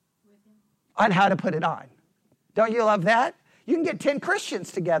on how to put it on. Don't you love that? You can get 10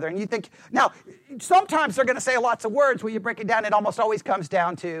 Christians together and you think, now, sometimes they're going to say lots of words. When you break it down, it almost always comes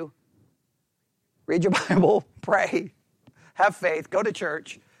down to read your Bible, pray, have faith, go to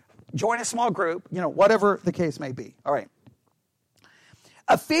church, join a small group, whatever the case may be. All right.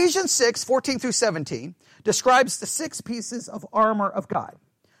 Ephesians 6, 14 through 17 describes the 6 pieces of armor of God.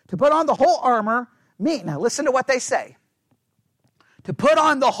 To put on the whole armor now listen to what they say. To put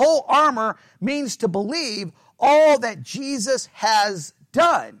on the whole armor means to believe all that Jesus has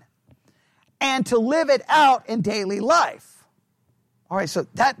done and to live it out in daily life. All right, so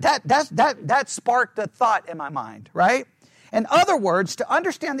that sparked a thought in my mind, right? In other words, to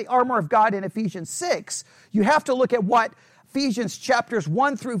understand the armor of God in Ephesians 6, you have to look at what Ephesians chapters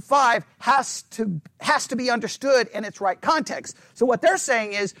 1 through 5 has to be understood in its right context. So what they're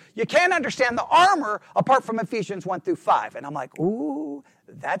saying is you can't understand the armor apart from Ephesians 1 through 5. And I'm like, ooh,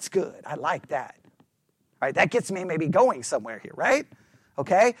 that's good. I like that. All right, that gets me maybe going somewhere here, right?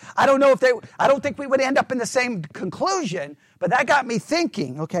 Okay? I don't think we would end up in the same conclusion, but that got me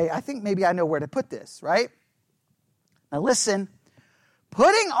thinking, okay, I think maybe I know where to put this, right? Now listen,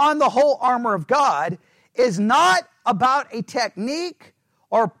 putting on the whole armor of God is not about a technique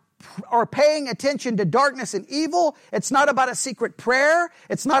or paying attention to darkness and evil. It's not about a secret prayer.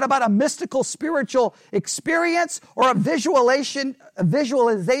 It's not about a mystical spiritual experience or a visualization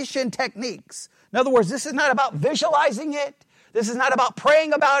techniques. In other words, this is not about visualizing it. This is not about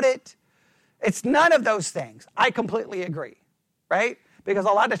praying about it. It's none of those things. I completely agree, right? Because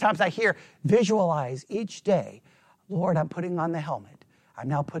a lot of times I hear, visualize each day. Lord, I'm putting on the helmet. I'm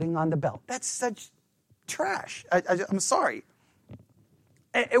now putting on the belt. That's such trash. I'm sorry.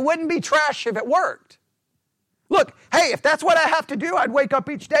 It wouldn't be trash if it worked. Look, hey, if that's what I have to do, I'd wake up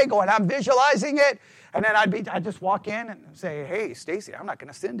each day going, I'm visualizing it. And then I'd just walk in and say, hey, Stacy, I'm not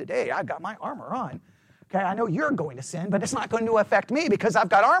going to sin today. I've got my armor on. Okay, I know you're going to sin, but it's not going to affect me because I've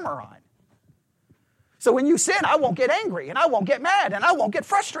got armor on. So when you sin, I won't get angry and I won't get mad and I won't get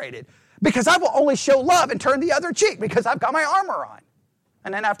frustrated because I will only show love and turn the other cheek because I've got my armor on.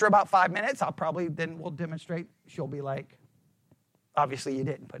 And then after about 5 minutes, we'll demonstrate. She'll be like, obviously you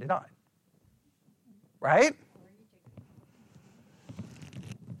didn't put it on. Right?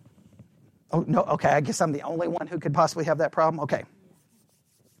 Oh, no, okay, I guess I'm the only one who could possibly have that problem. Okay.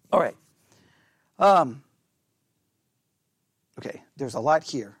 All right. Okay, there's a lot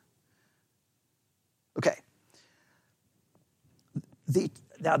here. Okay.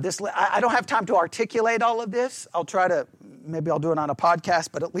 I don't have time to articulate all of this. Maybe I'll do it on a podcast,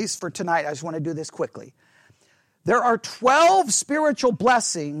 but at least for tonight, I just want to do this quickly. There are 12 spiritual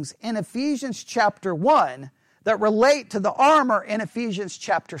blessings in Ephesians chapter 1 that relate to the armor in Ephesians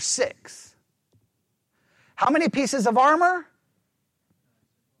chapter 6. How many pieces of armor?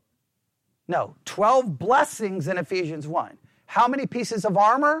 No, 12 blessings in Ephesians 1. How many pieces of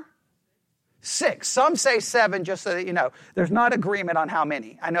armor? 6. Some say 7, just so that you know. There's not agreement on how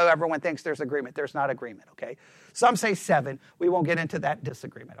many. I know everyone thinks there's agreement. There's not agreement, okay? Some say 7. We won't get into that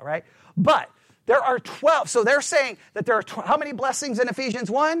disagreement, all right? But there are 12. So they're saying that there are how many blessings in Ephesians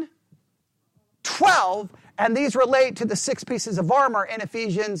 1? 12, and these relate to the 6 pieces of armor in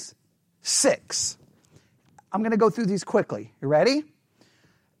Ephesians 6. I'm going to go through these quickly. You ready?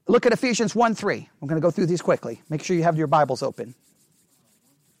 Look at Ephesians 1:3. I'm going to go through these quickly. Make sure you have your Bibles open.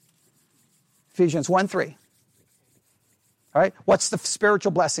 Ephesians 1:3. All right, what's the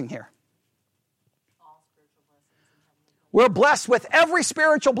spiritual blessing here? We're blessed with every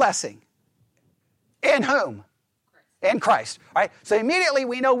spiritual blessing. In whom? In Christ. All right, so immediately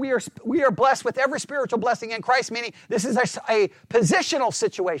we know we are blessed with every spiritual blessing in Christ, meaning this is a positional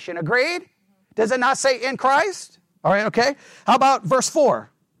situation. Agreed? Does it not say in Christ? All right, okay. How about verse 4?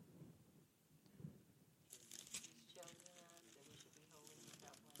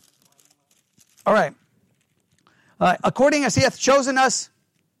 All right. According as he hath chosen us,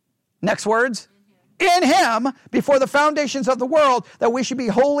 next words, in him before the foundations of the world, that we should be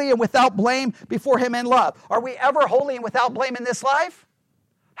holy and without blame before him in love. Are we ever holy and without blame in this life?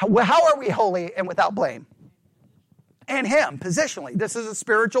 How are we holy and without blame? In him, positionally. This is a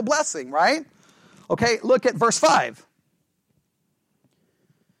spiritual blessing, right? Okay, look at verse 5.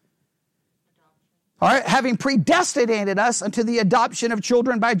 All right, having predestinated us unto the adoption of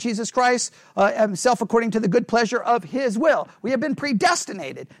children by Jesus Christ himself according to the good pleasure of his will. We have been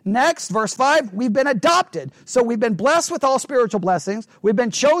predestinated. Next, verse 5, we've been adopted. So we've been blessed with all spiritual blessings. We've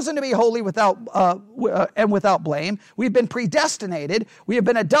been chosen to be holy and without blame. We've been predestinated. We have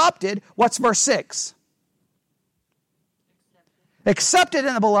been adopted. What's verse 6? Accepted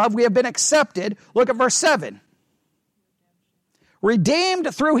in the beloved. We have been accepted. Look at verse 7.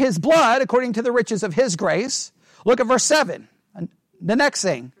 Redeemed through his blood, according to the riches of his grace. Look at verse 7. The next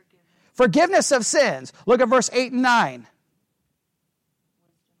thing. Forgiveness of sins. Look at verse 8 and 9.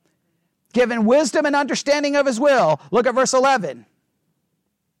 Given wisdom and understanding of his will. Look at verse 11.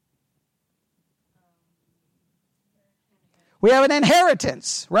 We have an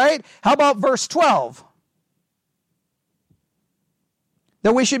inheritance, right? How about verse 12?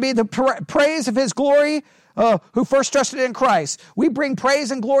 That we should be the praise of his glory, who first trusted in Christ. We bring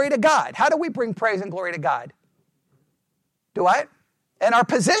praise and glory to God. How do we bring praise and glory to God? Do what? In our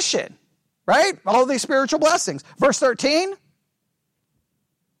position, right? All these spiritual blessings. Verse 13.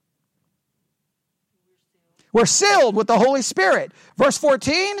 We're sealed with the Holy Spirit. Verse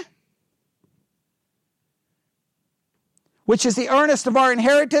 14. Which is the earnest of our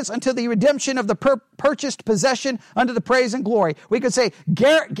inheritance until the redemption of the purchased possession unto the praise and glory. We could say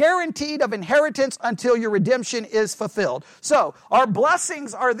guaranteed of inheritance until your redemption is fulfilled. So our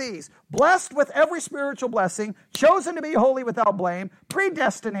blessings are these. Blessed with every spiritual blessing, chosen to be holy without blame,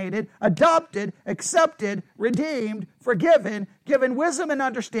 predestinated, adopted, accepted, redeemed, forgiven, given wisdom and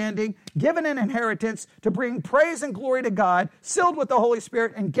understanding, given an inheritance to bring praise and glory to God, sealed with the Holy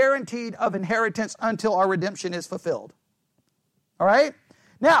Spirit, and guaranteed of inheritance until our redemption is fulfilled. All right?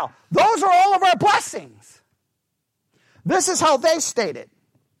 Now, those are all of our blessings. This is how they state it.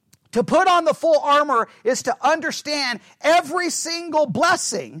 To put on the full armor is to understand every single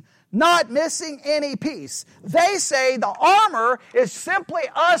blessing, not missing any piece. They say the armor is simply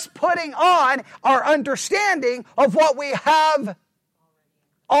us putting on our understanding of what we have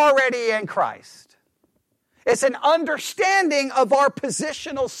already in Christ. It's an understanding of our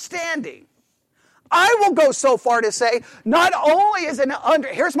positional standing. I will go so far to say, not only is it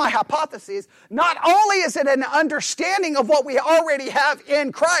here's my hypothesis, not only is it an understanding of what we already have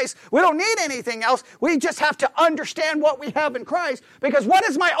in Christ, we don't need anything else, we just have to understand what we have in Christ, because what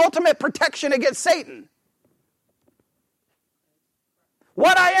is my ultimate protection against Satan?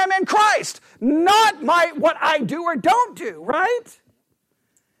 What I am in Christ, not what I do or don't do, right?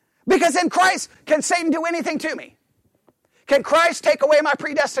 Because in Christ, can Satan do anything to me? Can Christ take away my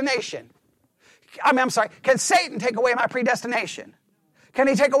predestination? Can Satan take away my predestination? Can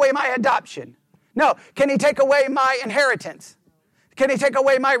he take away my adoption? No. Can he take away my inheritance? Can he take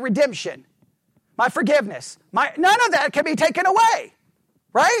away my redemption? My forgiveness? None of that can be taken away,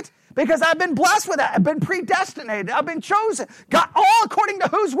 right? Because I've been blessed with that. I've been predestinated. I've been chosen. God, all according to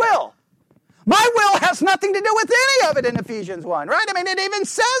whose will? My will has nothing to do with any of it in Ephesians 1, right? I mean, it even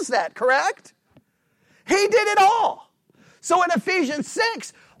says that, correct? He did it all. So in Ephesians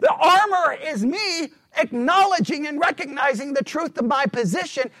 6, the armor is me acknowledging and recognizing the truth of my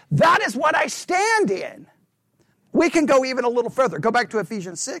position. That is what I stand in. We can go even a little further. Go back to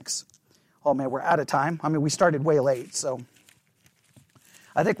Ephesians 6. Oh, man, we're out of time. I mean, we started way late, so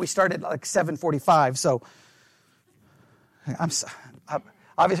I think we started like 7:45, so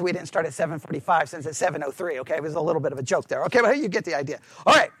obviously we didn't start at 7:45 since it's 7:03, okay? It was a little bit of a joke there. Okay, but you get the idea.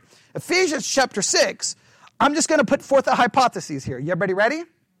 All right, Ephesians chapter 6. I'm just going to put forth a hypothesis here. You everybody ready?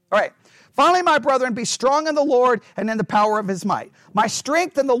 All right. Finally, my brethren, be strong in the Lord and in the power of his might. My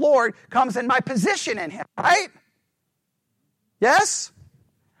strength in the Lord comes in my position in him, right? Yes?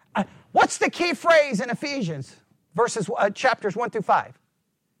 What's the key phrase in Ephesians, chapters 1 through 5?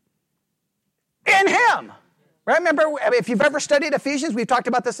 In him. Right? Remember, if you've ever studied Ephesians, we've talked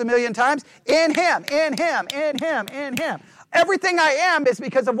about this a million times. In him, in him, in him, in him. Everything I am is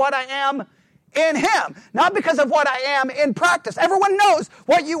because of what I am in him, not because of what I am in practice. Everyone knows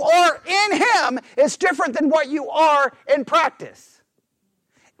what you are in him is different than what you are in practice.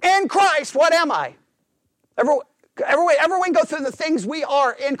 In Christ, what am I? Everyone go through the things we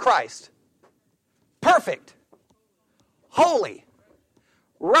are in Christ. Perfect, holy,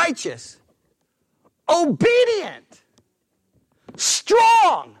 righteous, obedient,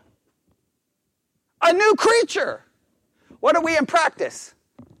 strong, a new creature. What are we in practice?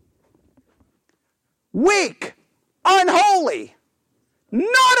 Weak, unholy,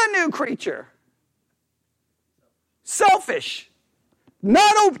 not a new creature, selfish,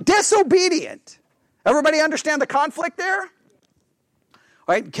 not disobedient. Everybody understand the conflict there? All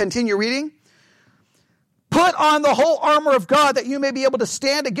right, continue reading. Put on the whole armor of God that you may be able to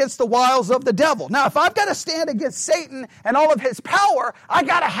stand against the wiles of the devil. Now, if I've got to stand against Satan and all of his power, I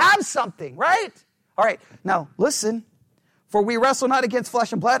got to have something, right? All right, now listen. For we wrestle not against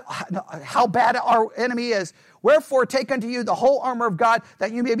flesh and blood. How bad our enemy is. Wherefore take unto you the whole armor of God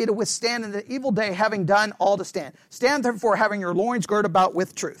that you may be able to withstand in the evil day, having done all to stand. Stand therefore having your loins girded about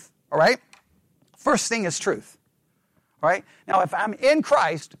with truth. All right? First thing is truth. All right? Now if I'm in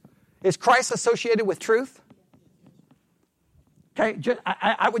Christ, is Christ associated with truth? Okay,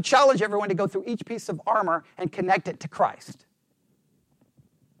 I would challenge everyone to go through each piece of armor and connect it to Christ.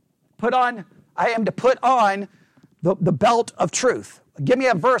 I am to put on the belt of truth. Give me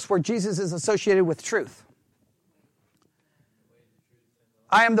a verse where Jesus is associated with truth.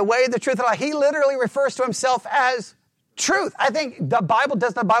 I am the way, the truth, and life. He literally refers to himself as truth. I think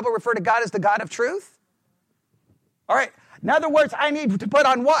does the Bible refer to God as the God of truth? All right. In other words, I need to put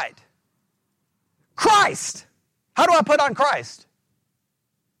on what? Christ. How do I put on Christ?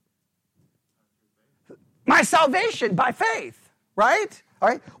 My salvation by faith, right? All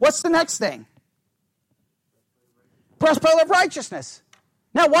right. What's the next thing? Breastplate of righteousness.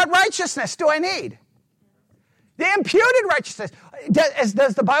 Now, what righteousness do I need? The imputed righteousness.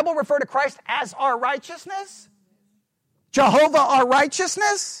 Does the Bible refer to Christ as our righteousness? Jehovah our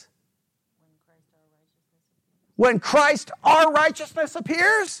righteousness? When Christ our righteousness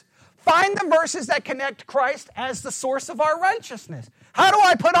appears? Find the verses that connect Christ as the source of our righteousness. How do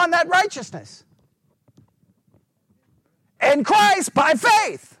I put on that righteousness? In Christ, by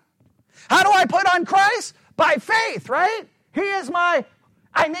faith. How do I put on Christ? By faith, right?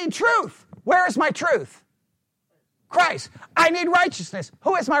 I need truth. Where is my truth? Christ. I need righteousness.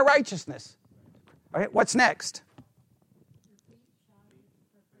 Who is my righteousness? All right, what's next?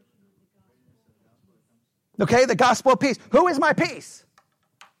 Okay, the gospel of peace. Who is my peace?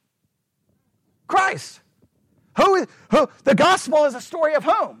 Christ. Who? The gospel is a story of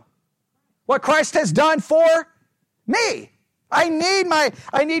whom? What Christ has done for me. I need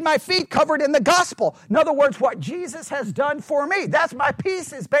my feet covered in the gospel. In other words, what Jesus has done for me. That's my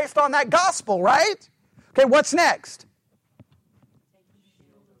peace is based on that gospel, right? Okay, what's next?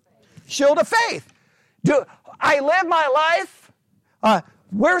 Shield of faith. Do I live my life?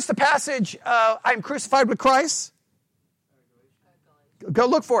 Where's the passage? I'm crucified with Christ. Go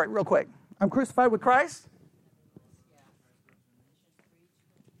look for it real quick. I'm crucified with Christ.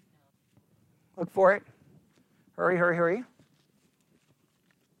 Look for it. Hurry, hurry, hurry.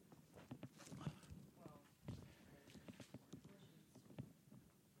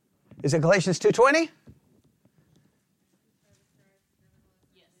 Is it Galatians 2:20?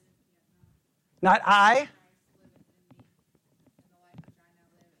 Yes. Not I.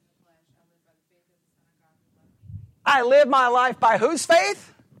 I live my life by whose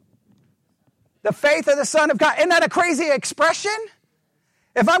faith? The faith of the Son of God. Isn't that a crazy expression?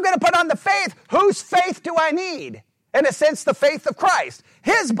 If I'm going to put on the faith, whose faith do I need? In a sense, the faith of Christ.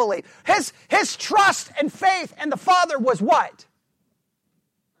 His belief. His trust and faith in the Father was what?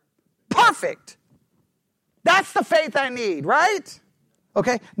 Perfect. That's the faith I need, right?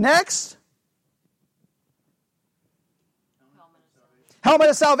 Okay, next. Helmet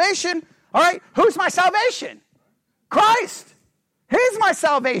of salvation. All right, who's my salvation? Christ. He's my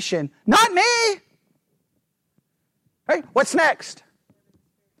salvation, not me. Right? What's next?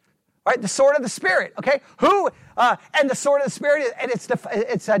 All right, the sword of the Spirit. Okay, and the sword of the Spirit, and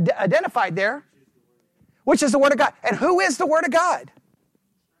it's identified there, which is the Word of God. And who is the Word of God?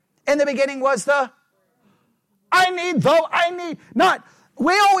 In the beginning was I need, not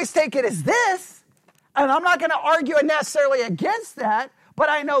we always take it as this, and I'm not going to argue necessarily against that, but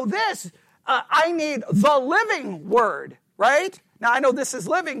I know this. I need the living word, right? Now, I know this is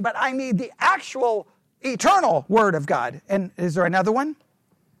living, but I need the actual eternal word of God. And is there another one?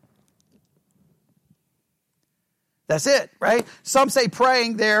 That's it, right? Some say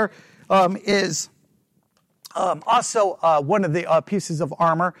praying there is also one of the pieces of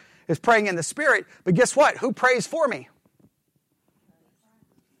armor is praying in the Spirit. But guess what? Who prays for me?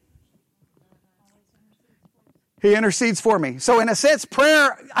 He intercedes for me. So in a sense,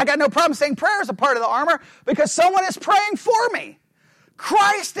 prayer, I got no problem saying prayer is a part of the armor because someone is praying for me.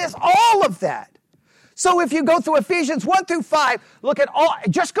 Christ is all of that. So if you go through Ephesians 1 through 5, look at all,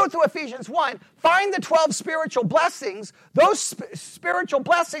 just go through Ephesians 1, find the 12 spiritual blessings. Those spiritual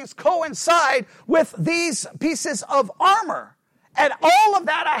blessings coincide with these pieces of armor. And all of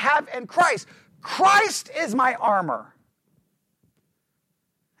that I have in Christ. Christ is my armor.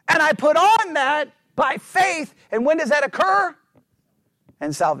 And I put on that by faith. And when does that occur?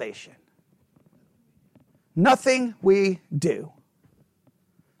 In salvation. Nothing we do.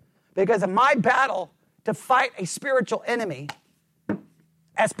 Because in my battle to fight a spiritual enemy,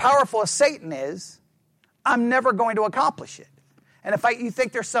 as powerful as Satan is, I'm never going to accomplish it. And if you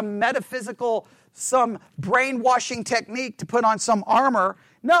think there's some metaphysical, some brainwashing technique to put on some armor,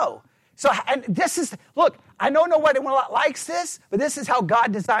 no. So, and this is, look, I know nobody likes this, but this is how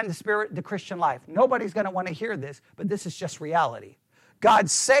God designed the Christian life. Nobody's going to want to hear this, but this is just reality. God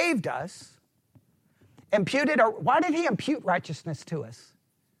saved us, why did he impute righteousness to us?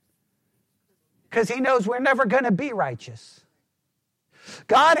 Because he knows we're never going to be righteous.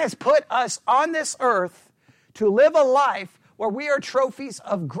 God has put us on this earth to live a life where we are trophies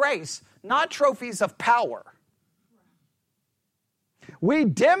of grace, not trophies of power. We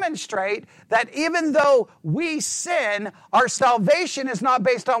demonstrate that even though we sin, our salvation is not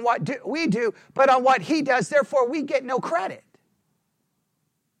based on what we do, but on what he does. Therefore, we get no credit.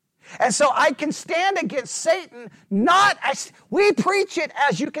 And so I can stand against Satan, we preach it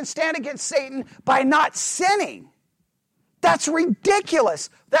as you can stand against Satan by not sinning. That's ridiculous.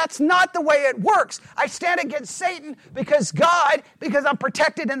 That's not the way it works. I stand against Satan because I'm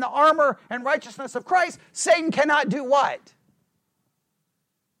protected in the armor and righteousness of Christ. Satan cannot do what?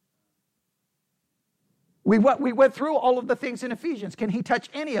 We went through all of the things in Ephesians. Can he touch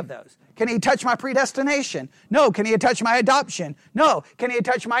any of those? Can he touch my predestination? No. Can he touch my adoption? No. Can he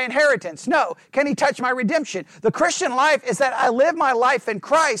touch my inheritance? No. Can he touch my redemption? The Christian life is that I live my life in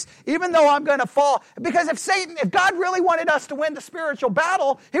Christ, even though I'm going to fall. Because if God really wanted us to win the spiritual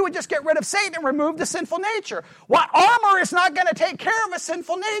battle, he would just get rid of Satan and remove the sinful nature. Armor is not going to take care of a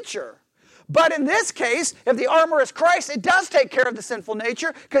sinful nature. But in this case, if the armor is Christ, it does take care of the sinful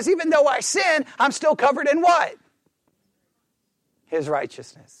nature, because even though I sin, I'm still covered in what? His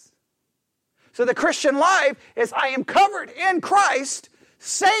righteousness. So the Christian life is I am covered in Christ.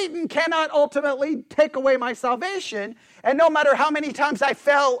 Satan cannot ultimately take away my salvation. And no matter how many times I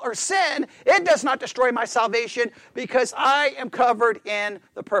fail or sin, it does not destroy my salvation because I am covered in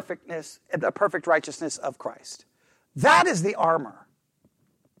the perfect righteousness of Christ. That is the armor.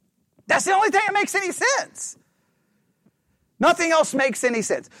 That's the only thing that makes any sense. Nothing else makes any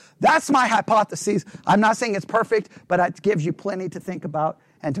sense. That's my hypothesis. I'm not saying it's perfect, but it gives you plenty to think about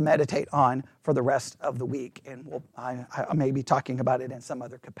and to meditate on for the rest of the week. And I may be talking about it in some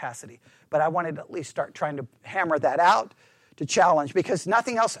other capacity. But I wanted to at least start trying to hammer that out to challenge, because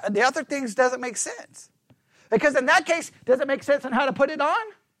nothing else, the other things doesn't make sense. Because in that case, does it make sense on how to put it on?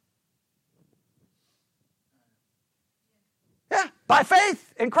 Yeah, by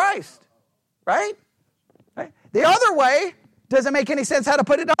faith in Christ, right? The other way, does it make any sense how to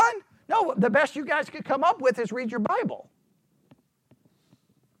put it on? No, the best you guys could come up with is read your Bible.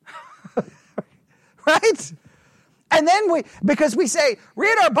 Right? And then because we say,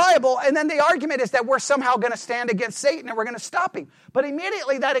 read our Bible, and then the argument is that we're somehow going to stand against Satan and we're going to stop him. But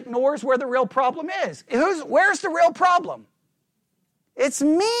immediately that ignores where the real problem is. Where's the real problem? It's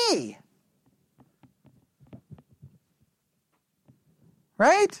me.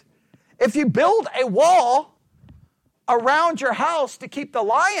 Right? If you build a wall around your house to keep the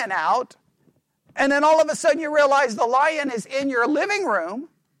lion out, and then all of a sudden you realize the lion is in your living room,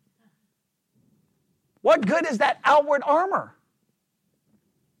 what good is that outward armor?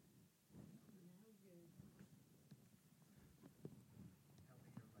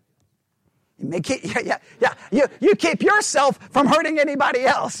 You keep yourself from hurting anybody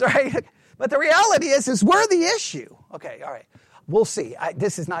else, right? But the reality is we're the issue. Okay, all right. We'll see.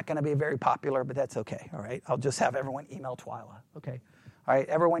 This is not going to be very popular, but that's okay. All right. I'll just have everyone email Twyla. Okay. All right.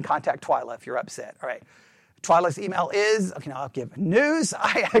 Everyone contact Twyla if you're upset. All right. Twyla's email is, I'll give news.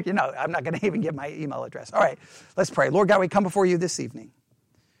 I'm not going to even give my email address. All right, let's pray. Lord God, we come before you this evening.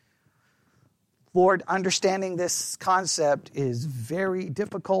 Lord, understanding this concept is very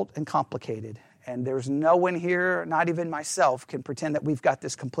difficult and complicated. And there's no one here, not even myself, can pretend that we've got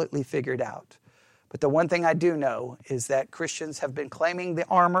this completely figured out. But the one thing I do know is that Christians have been claiming the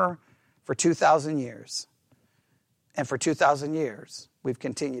armor for 2,000 years. And for 2,000 years, we've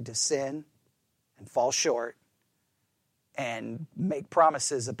continued to sin and fall short and make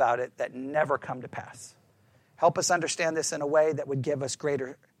promises about it that never come to pass. Help us understand this in a way that would give us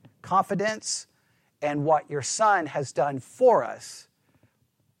greater confidence and what your Son has done for us,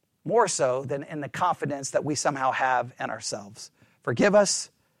 more so than in the confidence that we somehow have in ourselves. Forgive us,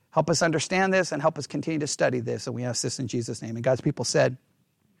 help us understand this, and help us continue to study this. And we ask this in Jesus' name. And God's people said,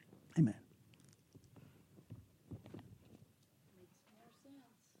 amen.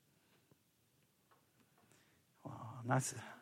 Well, I'm not...